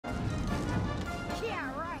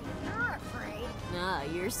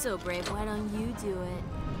you're so brave. Why don't you do it?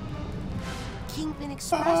 Kingpin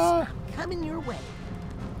Express, coming your way.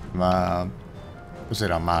 Ma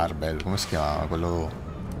cos'era Marvel? Come si chiamava? Quello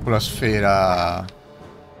con la sfera.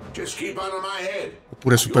 Just keep on my head.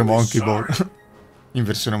 Oppure Super Monkey Ball in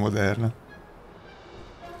versione moderna.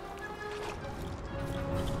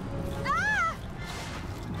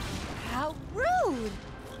 How rude!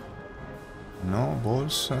 No,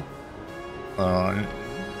 balls.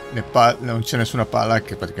 Non c'è nessuna palla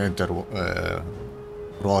che praticamente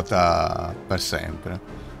ruota per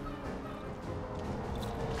sempre.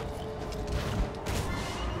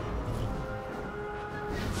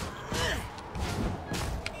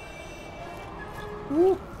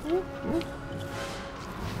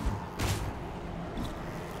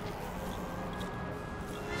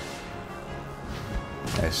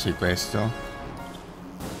 Sì, questo.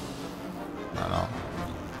 No, no.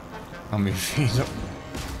 Non mi fido.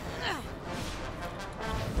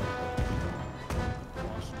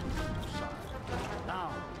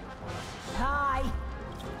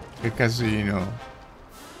 Che casino.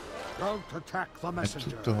 È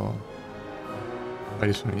tutto.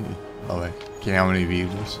 Quali sono i. Vabbè, chiamiamoli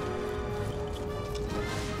virus.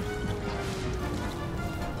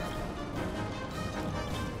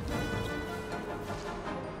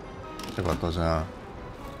 C'è qualcosa.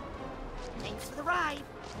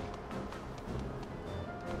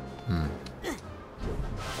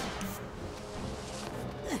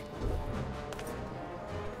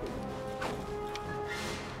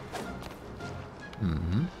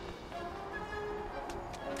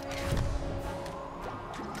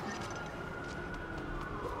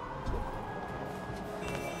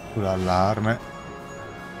 L'allarme.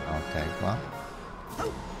 Ok, qua.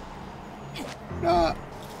 No.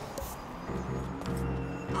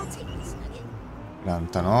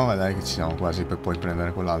 49, dai che ci siamo quasi per poi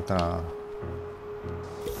prendere quell'altra.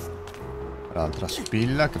 L'altra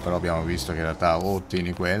spilla, che però abbiamo visto che in realtà o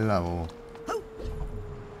ottieni quella o.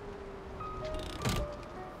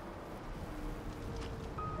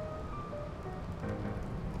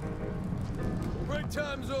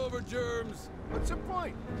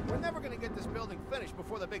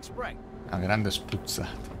 Una grande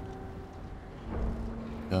spruzzata.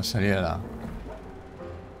 Devo salire là.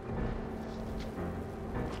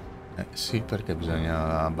 Sì, perché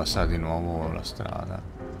bisogna abbassare di nuovo la strada.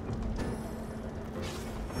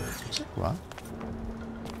 Cos'è qua?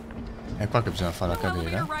 È qua che bisogna farla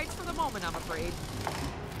cadere.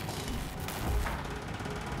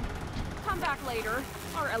 Come back later.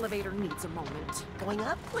 Our elevator needs a moment. Going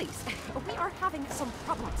up, please. We are having some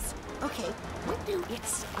problems. Okay, what do...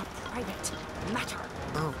 It's a private matter.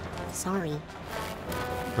 Oh, sorry.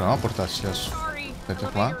 Proviamo a portarci la su. Sorry, Aspetta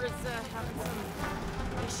qua. elevator is having some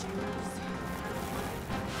issues.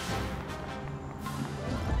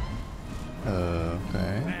 Ok.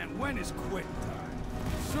 Man, when is quit time?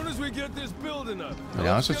 As soon as we get this building up.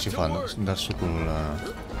 Vediamo se ci fa andare su con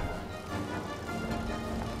il.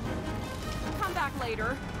 Come back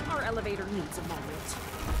later. Our elevator needs a moment.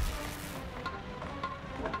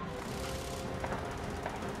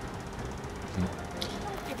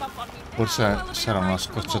 Forse sarà una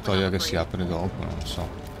scorciatoia che si apre dopo, non so.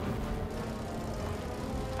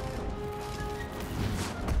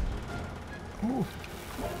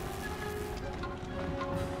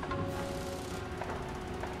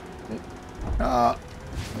 No.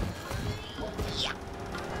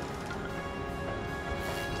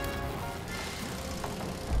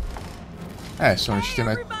 Sono riusciti a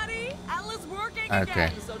mettere.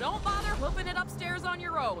 Ok.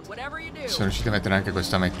 Sono riusciti a mettere anche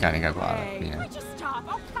questa meccanica qua alla fine.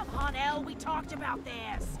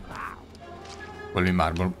 Quello di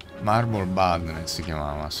Marble Badness si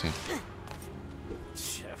chiamava, sì.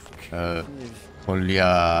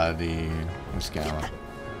 Follia di. Come si chiama?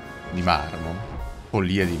 Di marmo.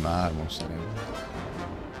 Follia di marmo sarebbe.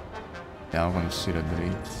 Vediamo quando si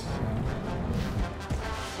raddrizza.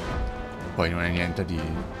 Poi non è niente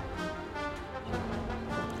di.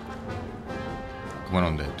 Come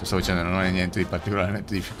non detto, stavo dicendo non è niente di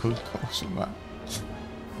particolarmente difficoltoso, ma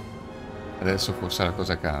adesso forse la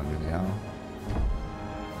cosa cambia, vediamo.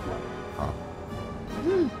 No.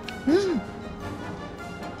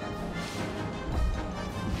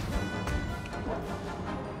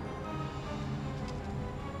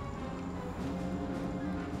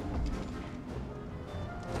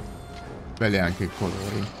 Belli anche i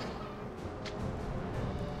colori.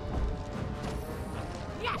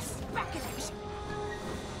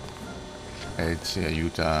 E ci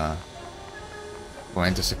aiuta.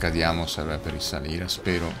 Ovviamente se cadiamo serve per risalire,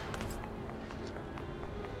 spero.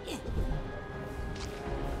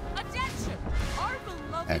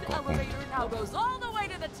 Ecco, appunto. elevator now goes all the way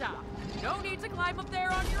to the top. No need to climb up there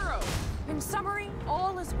on your own. In summary,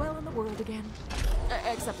 all is well in the world again.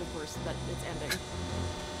 Except, of course, that it's ending.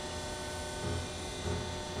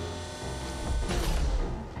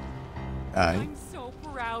 Dai. I'm so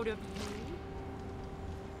proud of you.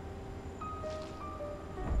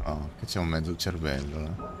 Oh, che c'è un mezzo cervello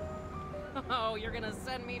là. Oh, you're gonna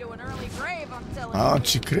send me to an early grave, I'm telling No, you.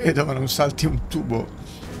 ci credo, ma non salti un tubo.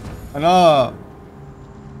 Ma no!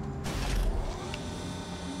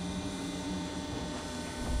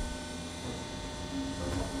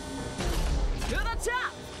 To the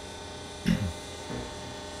top!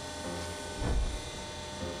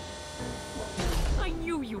 I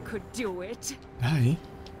knew you could do it. Dai.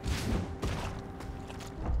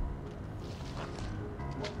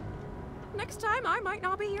 Next time, I might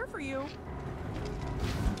not be here for you.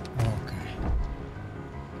 Ok.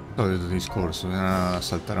 Solito discorso, bisogna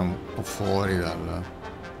saltare un po' fuori dal...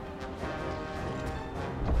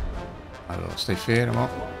 Allora, stai fermo.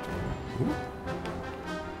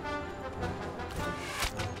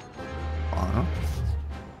 Buono.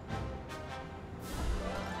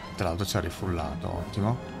 Tra l'altro ci ha rifullato,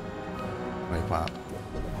 ottimo. Poi qua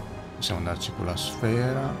possiamo andarci con la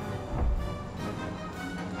sfera.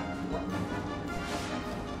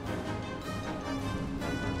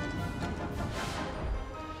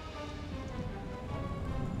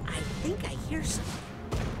 I think I hear something.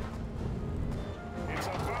 It's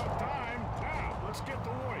about time. Now, let's get to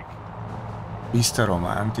work. Pista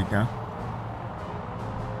romantica.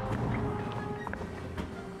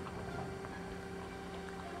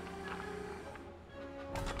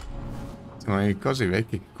 Sono le cose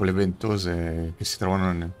vecchie con le ventose che si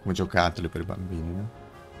trovano come giocattoli per i bambini, no?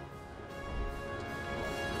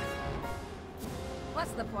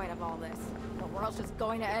 What's the point of all this? The world's just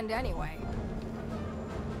going to end anyway.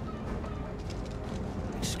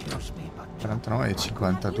 Excuse me, but 49 e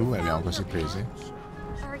 52 abbiamo quasi presi.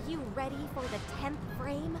 Are you ready for the 10th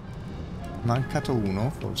frame? Mancato uno,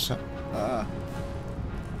 forse. Ah.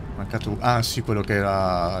 Mancato uno. Ah, sì, quello che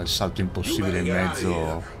era il salto You impossibile better in get out of mezzo.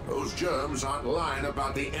 here. Those germs aren't lying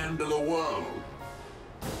about the end of the world.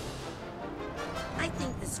 I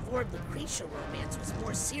think this Ford Lucretia romance was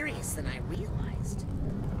more serious than I realized.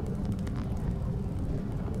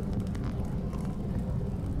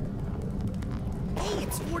 Hey,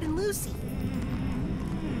 it's Ford and Lucy.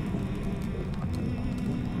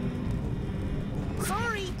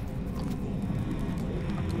 Sorry.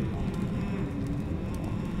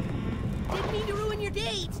 Didn't mean to ruin your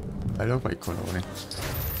date. Bello qua i colori.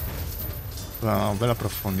 Una bella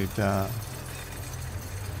profondità.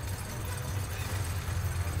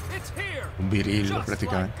 It's here. Un birillo Just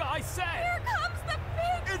praticamente. like I said. Here comes the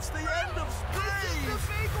big, It's the end of spring. the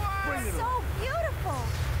big one! Bring it So beautiful!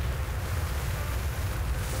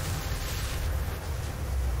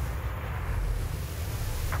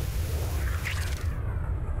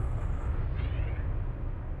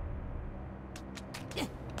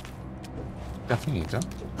 Già finito?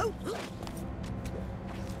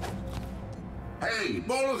 Hey,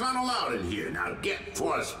 bowlers aren't allowed in here. Now get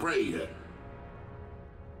before I spray you.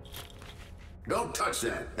 Don't touch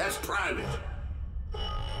that. That's private.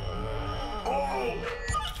 Oh!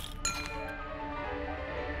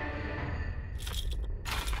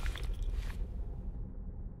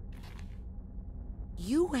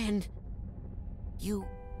 You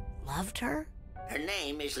loved her? Her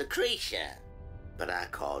name is Lucretia, but I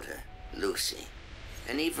called her Lucy.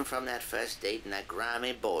 And even from that first date in that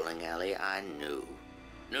grimy bowling alley, I knew.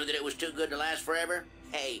 Knew that it was too good to last forever?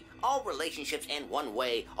 Hey, all relationships end one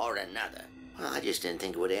way or another. Well, I just didn't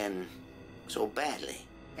think it would end so badly.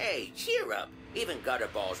 Hey, cheer up. Even gutter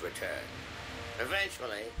balls return.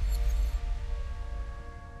 Eventually.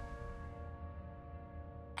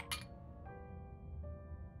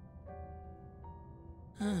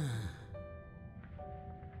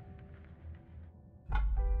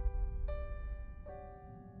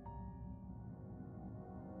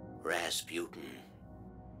 Rasputin,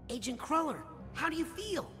 Agent Cruller, how do you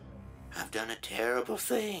feel? I've done a terrible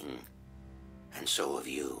thing. And so have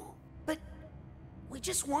you. But we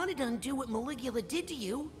just wanted to undo what Maligula did to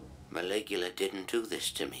you. Maligula didn't do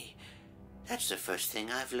this to me. That's the first thing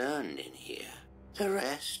I've learned in here. The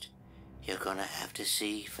rest, you're gonna have to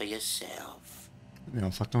see for yourself.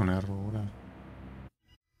 Abbiamo fatto un errore.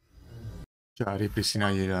 Cioè,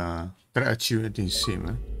 ripristinargli la 3 achievement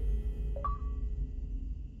insieme.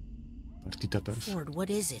 Partita persa. Ford, what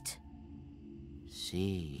is it?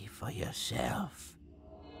 See for yourself.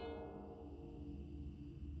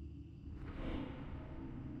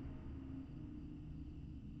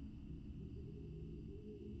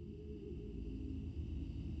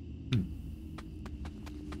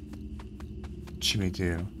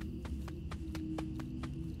 cimitero.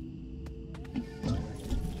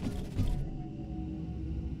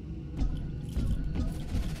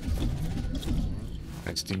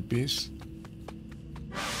 Rest in peace.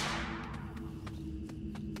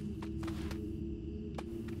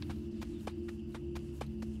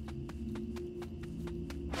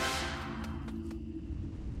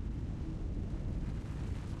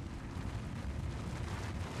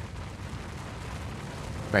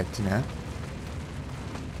 Pettine,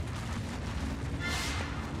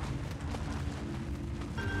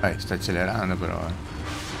 sta accelerando però,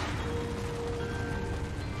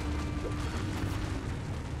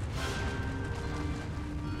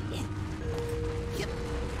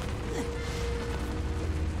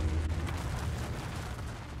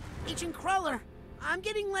 Agent Cruller, I'm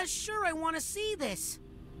getting less sure I want to see this.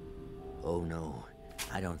 Oh no,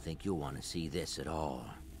 I don't think you want to see this at all.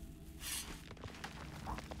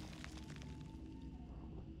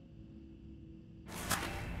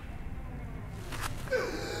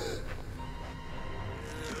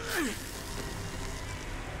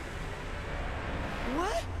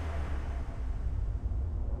 What?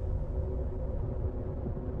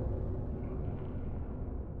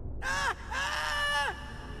 Ah! Ah!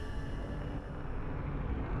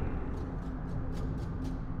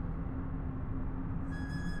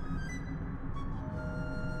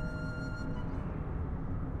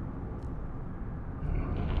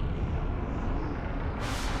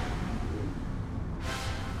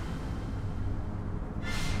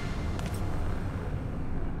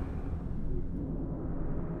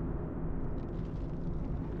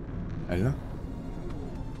 Bello.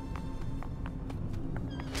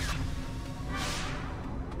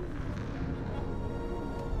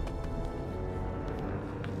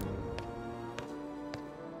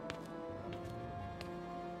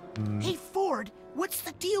 Hey, Ford, what's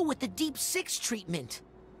the deal with the Deep Six treatment?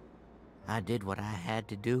 I did what I had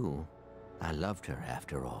to do. I loved her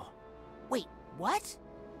after all. Wait, what?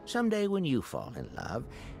 Someday when you fall in love,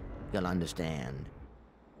 you'll understand.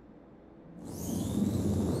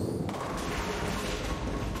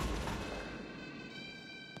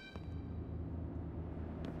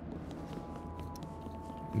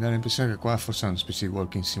 Mi dà l'impressione che qua forse è una specie di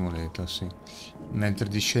walking simulator, sì. Mentre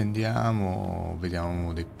discendiamo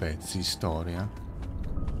vediamo dei pezzi di storia.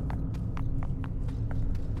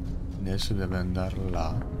 Adesso deve andare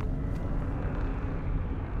là.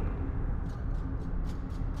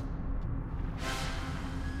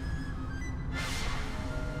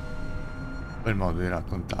 Bel modo di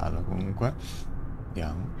raccontarla comunque.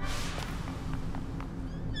 Andiamo.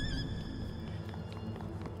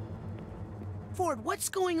 Ford, what's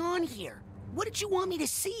going on here? What did you want me to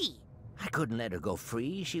see? I couldn't let her go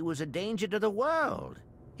free. She was a danger to the world.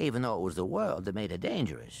 Even though it was the world that made her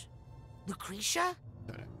dangerous. Lucretia?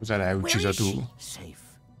 Cosa l'hai uccisa Where is tu? she?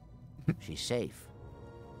 Safe. She's safe.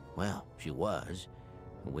 Well, she was.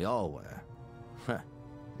 We all were. Huh.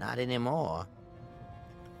 Not anymore.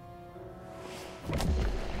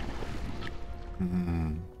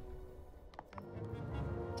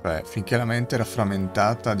 Cioè, finché la mente era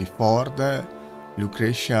frammentata di Ford,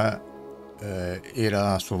 Lucretia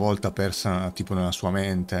era a sua volta persa tipo nella sua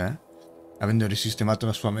mente. Avendo risistemato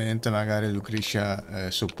la sua mente, magari Lucretia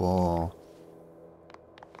adesso può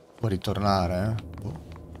ritornare. Boh.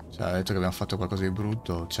 Cioè, ha detto che abbiamo fatto qualcosa di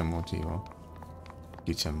brutto, c'è un motivo.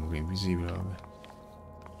 Qui c'è un muro invisibile, vabbè.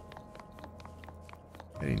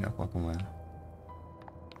 Carina qua com'è.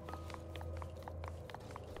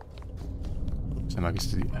 Sembra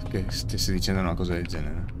che stesse dicendo una cosa del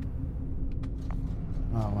genere.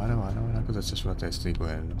 Ah, guarda cosa c'è sulla testa di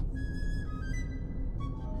quello.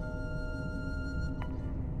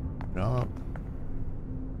 Però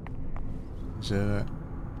deve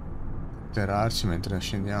atterrarci mentre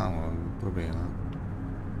scendiamo, è un problema.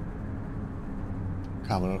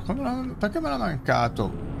 Cavolo, perché me l'ha mancato?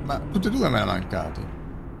 Ma tutte e due me l'ha mancati.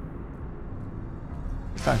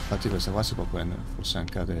 Infatti questa qua si può prendere, forse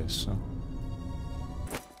anche adesso.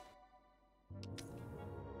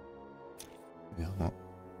 Vediamo.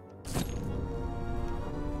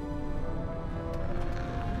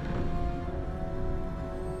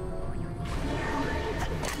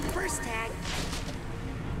 First tag.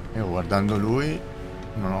 Io guardando lui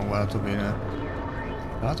non ho guardato bene.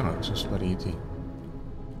 Tra l'altro non sono spariti.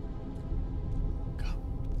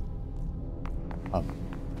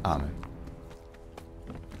 Amen.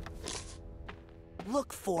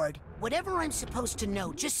 Look, Ford, whatever I'm supposed to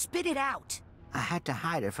know, just spit it out. I had to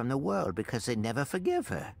hide her from the world because they'd never forgive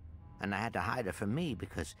her. And I had to hide her from me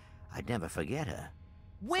because I'd never forget her.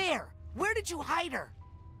 Where? Where did you hide her?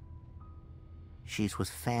 She's with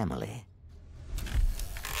family.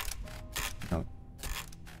 No.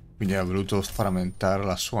 Quindi ha voluto frammentare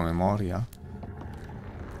la sua memoria?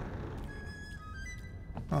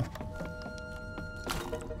 Ah.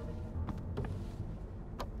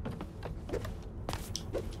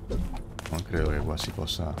 Non credo che qua si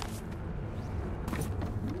possa...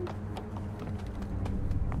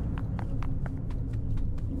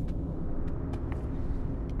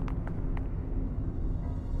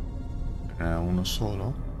 uno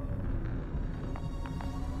solo?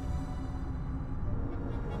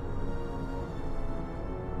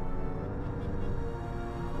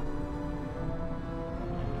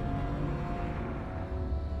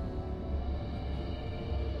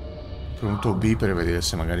 Premuto B per vedere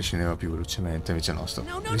se magari scendeva più velocemente, invece no,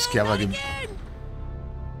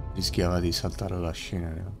 rischiava di saltare la scena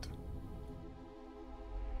in realtà.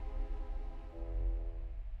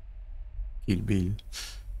 Kill Bill.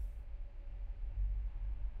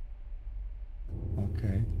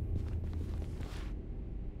 Ok.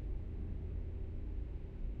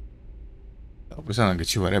 Stavo pensando che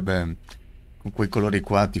ci vorrebbe, con quei colori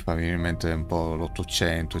qua ti fa venire in mente un po'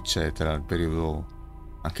 l'Ottocento, eccetera, il periodo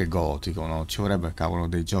anche gotico, no? Ci vorrebbe, cavolo,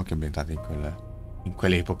 dei giochi ambientati in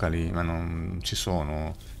quell'epoca lì, ma non ci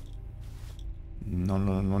sono.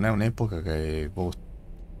 Non è un'epoca che... Boh,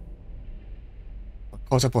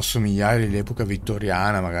 cosa può somigliare all'epoca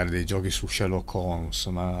vittoriana, magari dei giochi su Sherlock Holmes,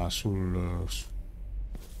 ma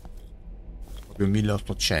proprio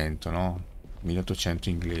 1800, no? 1800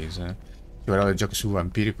 inglese. Ci vorrebbe dei giochi su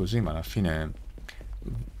vampiri così, ma alla fine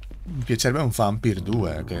mi piacerebbe un Vampire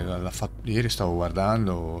 2 che l'ha fatto ieri, stavo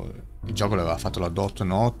guardando, il gioco l'aveva fatto la Dot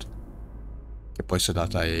Not, che poi si è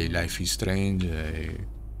data ai Life is Strange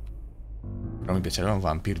però mi piacerebbe un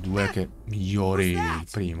Vampire 2 che migliori il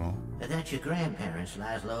primo. That's your grandparents,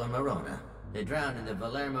 Laszlo and Morona. They drowned in the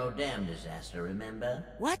Palermo Dam disaster,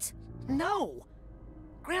 remember? What? No!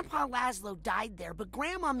 Grandpa Laszlo died there, but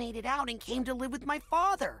Grandma made it out and came to live with my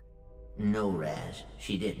father. No, Raz,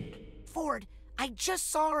 she didn't. Ford, I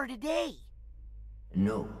just saw her today.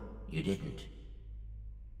 No, you didn't.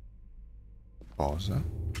 Cosa?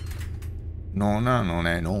 Nona non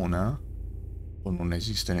è nona? O non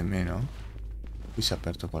esiste nemmeno? Qui si è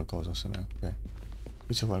aperto qualcosa, se no. Ok.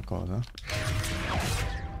 Qui c'è qualcosa?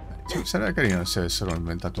 Sarebbe carino se avessero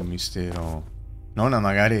inventato un mistero. Nonna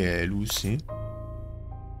magari è Lucy?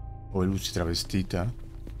 O è Lucy travestita?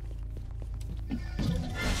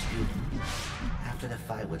 After the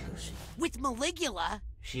fight with Lucy. With Maligula?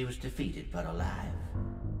 She was defeated but alive.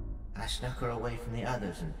 I snuck her away from the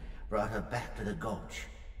others and brought her back to the gulch.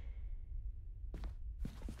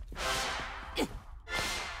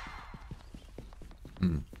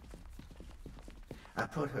 I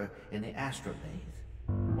put her in the Astrolathe,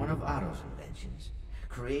 one of Otto's inventions,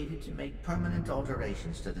 created to make permanent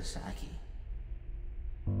alterations to the psyche.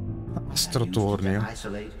 Astrotornio. To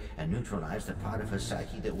isolate and neutralize the part of her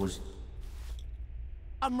psyche that was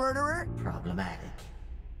a murderer? Problematic.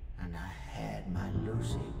 And I had my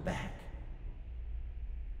Lucy back.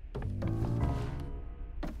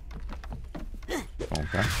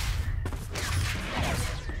 Ok.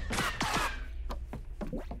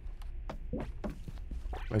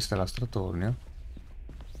 Questa è l'Astrotornio.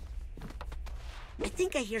 I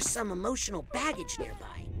think I hear some emotional baggage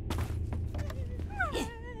nearby.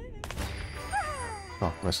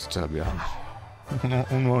 No, questo ce l'abbiamo.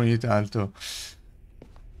 Uno ogni tanto.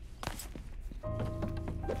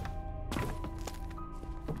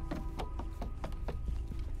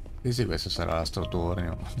 Sì, questo sarà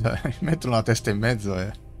l'Astrotornio. Mettono la testa in mezzo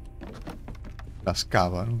e la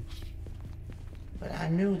scavano. But I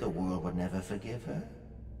knew the world would never forgive her.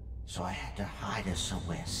 So I had to hide her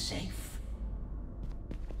somewhere safe.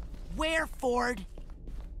 Where, Ford?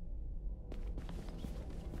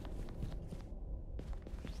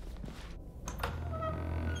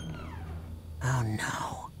 Oh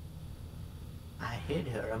no. I hid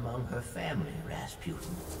her among her family,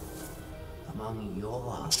 Rasputin. Among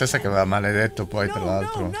your... Stessa che aveva maledetto poi, tra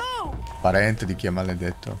l'altro. Parente di chi ha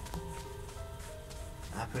maledetto.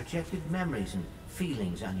 I projected memories and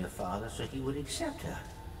feelings on your father so he would accept her.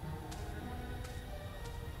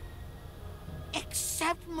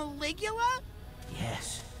 Accept Maligula?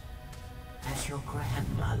 Yes. As your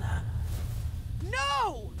grandmother.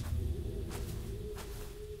 No!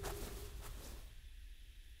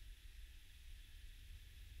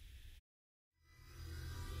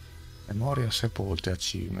 Memoria sepolte,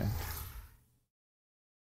 achievement.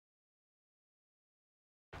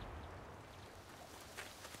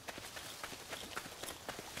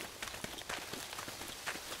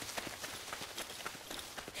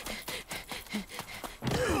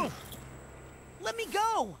 Let me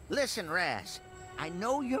go! Listen, Raz. I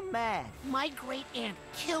know you're mad. My great aunt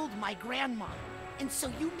killed my grandma. And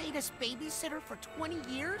so you made us babysitter for 20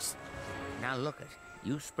 years? Now look it.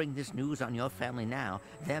 You spring this news on your family now,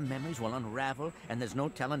 their memories will unravel, and there's no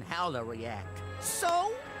telling how they'll react.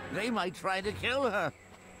 So? They might try to kill her.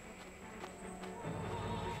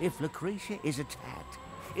 If Lucretia is attacked,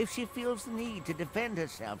 if she feels the need to defend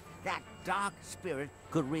herself, that dark spirit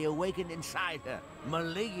could reawaken inside her.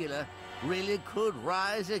 Maligula really could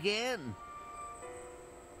rise again.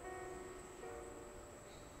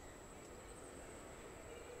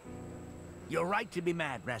 You're right to be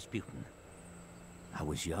mad, Rasputin. I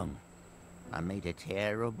was young. I made a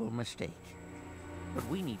terrible mistake. But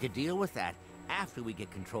we need to deal with that after we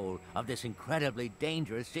get control of this incredibly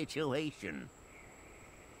dangerous situation.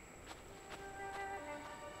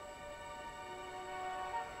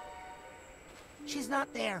 She's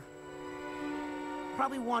not there.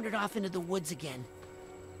 Probably wandered off into the woods again.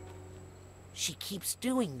 She keeps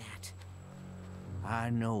doing that. I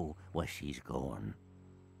know where she's going.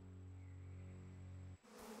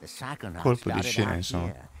 The Psychonauts Colpo di started scena, out insomma.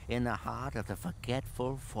 here, in the heart of the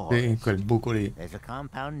forgetful Sì, forest. in quel buco lì. There's a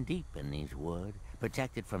compound deep in these woods,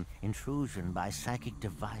 protected from intrusion by psychic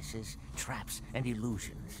devices, traps, and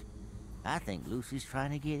illusions. I think Lucy's trying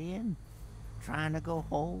to get in, trying to go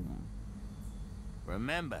home.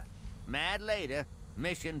 Remember, mad later,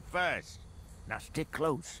 mission first. Now stick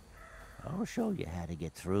close. I'll show you how to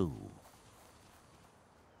get through.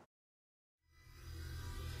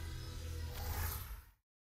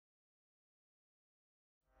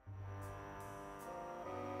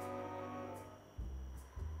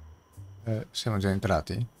 Siamo già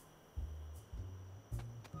entrati?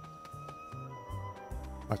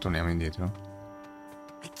 Ma torniamo indietro.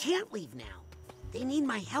 I can't leave now. They need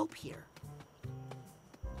my help here.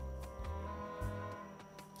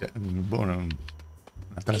 Cioè, buona,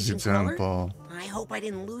 una transizione un po' I hope I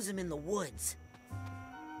didn't lose him in the woods.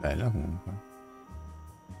 bella comunque.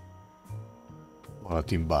 Oh, la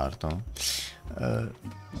Tim Burton.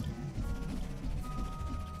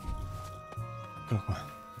 Eccolo qua.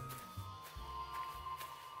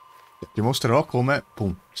 Ti mostrerò come,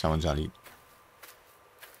 pum, siamo già lì.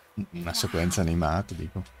 Una sequenza animata,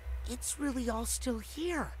 dico. It's really all still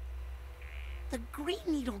here. The Green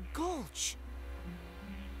Needle Gulch.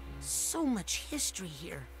 So much history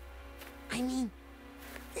here. I mean,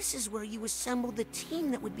 this is where you assembled the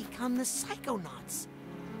team that would become the Psychonauts.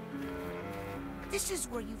 This is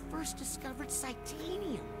where you first discovered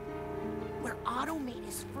Psytanium. Where Otto made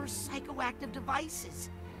his first psychoactive devices.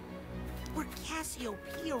 Where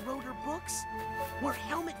Cassiopeia wrote her books. Where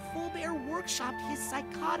Helmut Fulbear workshopped his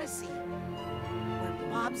psychodicy. Where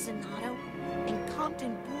Bob Zanato and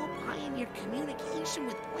Compton Bull pioneered communication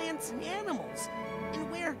with plants and animals. And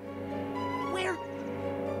where...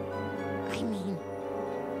 I mean,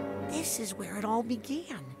 this is where it all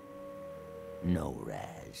began. No,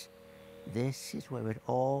 Raz. This is where it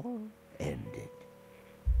all ended.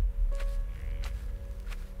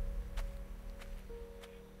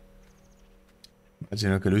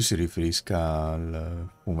 Immagino che lui si riferisca al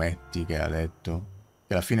fumetti che ha letto.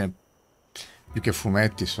 Che alla fine, più che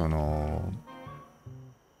fumetti, sono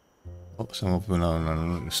proprio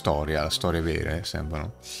una storia, la storia vera,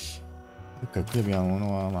 sembrano. Ok, qui abbiamo una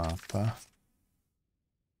nuova mappa.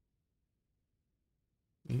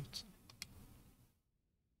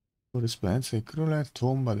 Corrispondenza di Crule,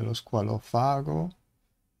 tomba dello squalofago.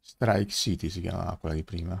 Strike City si chiamava quella di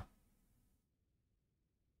prima.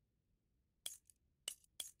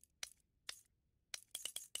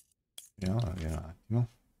 Vediamo un attimo.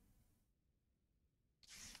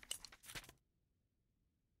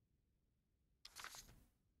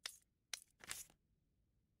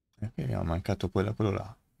 E qui abbiamo mancato quello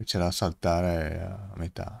là. Che c'era da saltare a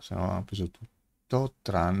metà. Se no abbiamo preso tutto,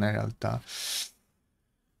 tranne in realtà.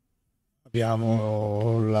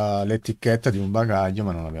 Abbiamo l'etichetta di un bagaglio,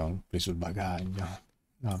 ma non abbiamo preso il bagaglio.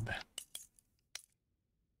 Vabbè.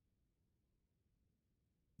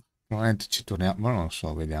 Probabilmente ci torniamo, ma non lo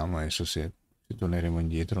so, vediamo adesso se torneremo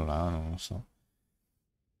indietro là, non lo so.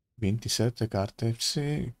 27 carte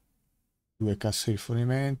FC, 2 casse di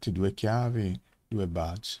rifornimenti, 2 chiavi, 2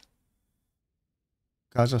 badge.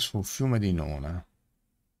 Casa sul fiume di Nona,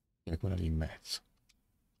 che è quella lì in mezzo.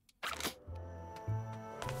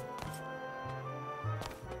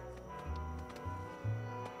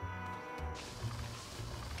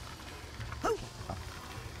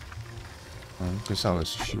 Non pensavo che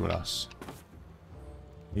si scivolasse.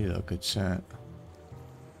 Vedo che c'è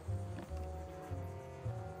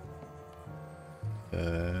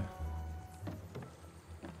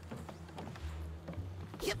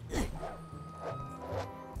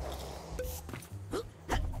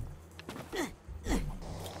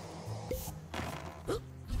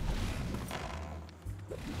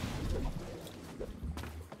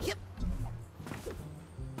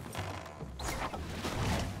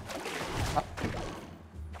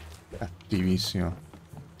cattivissimo.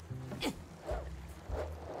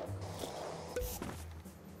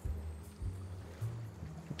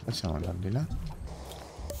 Possiamo andare di là.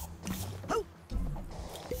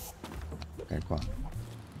 Ok, qua.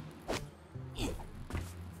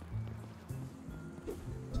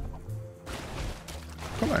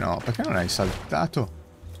 Come no? Perché non hai saltato?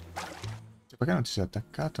 Cioè, perché non ti sei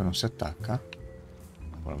attaccato? Non si attacca?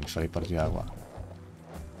 Ora mi farei partire da qua.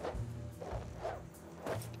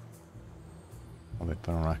 Vabbè,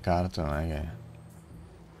 per una carta non è che...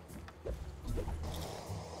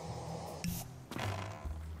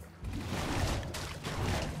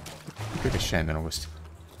 Perché scendono questi?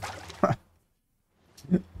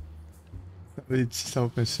 Ci stavo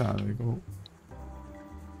pensando, dico...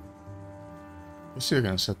 Possibile che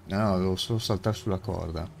non si... No, devo solo saltare sulla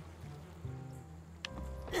corda.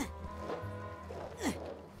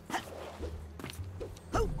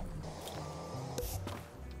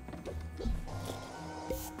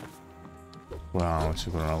 Proviamoci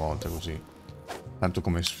per una volta così. Tanto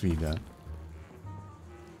come sfida.